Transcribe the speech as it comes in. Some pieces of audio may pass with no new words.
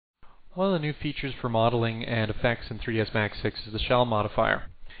One of the new features for modeling and effects in 3ds Max 6 is the Shell Modifier.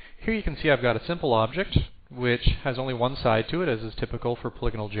 Here you can see I've got a simple object which has only one side to it, as is typical for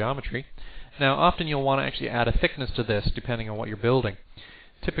polygonal geometry. Now often you'll want to actually add a thickness to this depending on what you're building.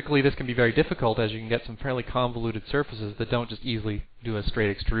 Typically this can be very difficult as you can get some fairly convoluted surfaces that don't just easily do a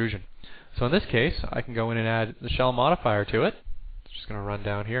straight extrusion. So in this case I can go in and add the Shell Modifier to it. Just going to run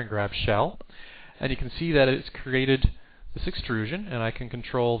down here and grab Shell, and you can see that it's created this extrusion, and I can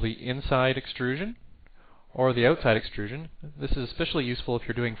control the inside extrusion or the outside extrusion. This is especially useful if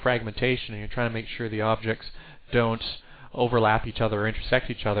you're doing fragmentation and you're trying to make sure the objects don't overlap each other or intersect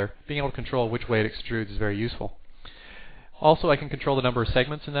each other. Being able to control which way it extrudes is very useful. Also, I can control the number of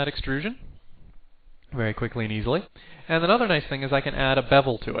segments in that extrusion very quickly and easily. And another nice thing is I can add a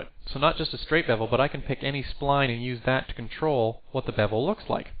bevel to it. So not just a straight bevel, but I can pick any spline and use that to control what the bevel looks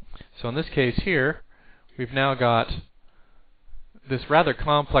like. So in this case here, we've now got this rather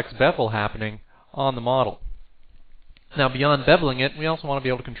complex bevel happening on the model. Now beyond beveling it, we also want to be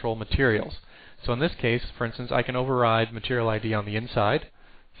able to control materials. So in this case, for instance, I can override material ID on the inside.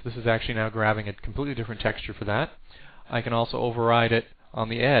 So this is actually now grabbing a completely different texture for that. I can also override it on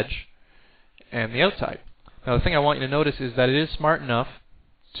the edge and the outside. Now the thing I want you to notice is that it is smart enough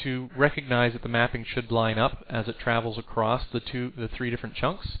to recognize that the mapping should line up as it travels across the three different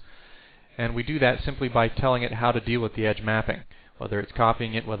chunks. And we do that simply by telling it how to deal with the edge mapping. Whether it's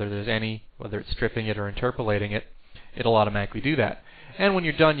copying it, whether there's any, whether it's stripping it or interpolating it, it'll automatically do that. And when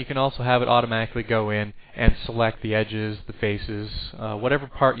you're done, you can also have it automatically go in and select the edges, the faces, whatever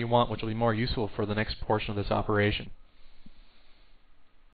part you want, which will be more useful for the next portion of this operation.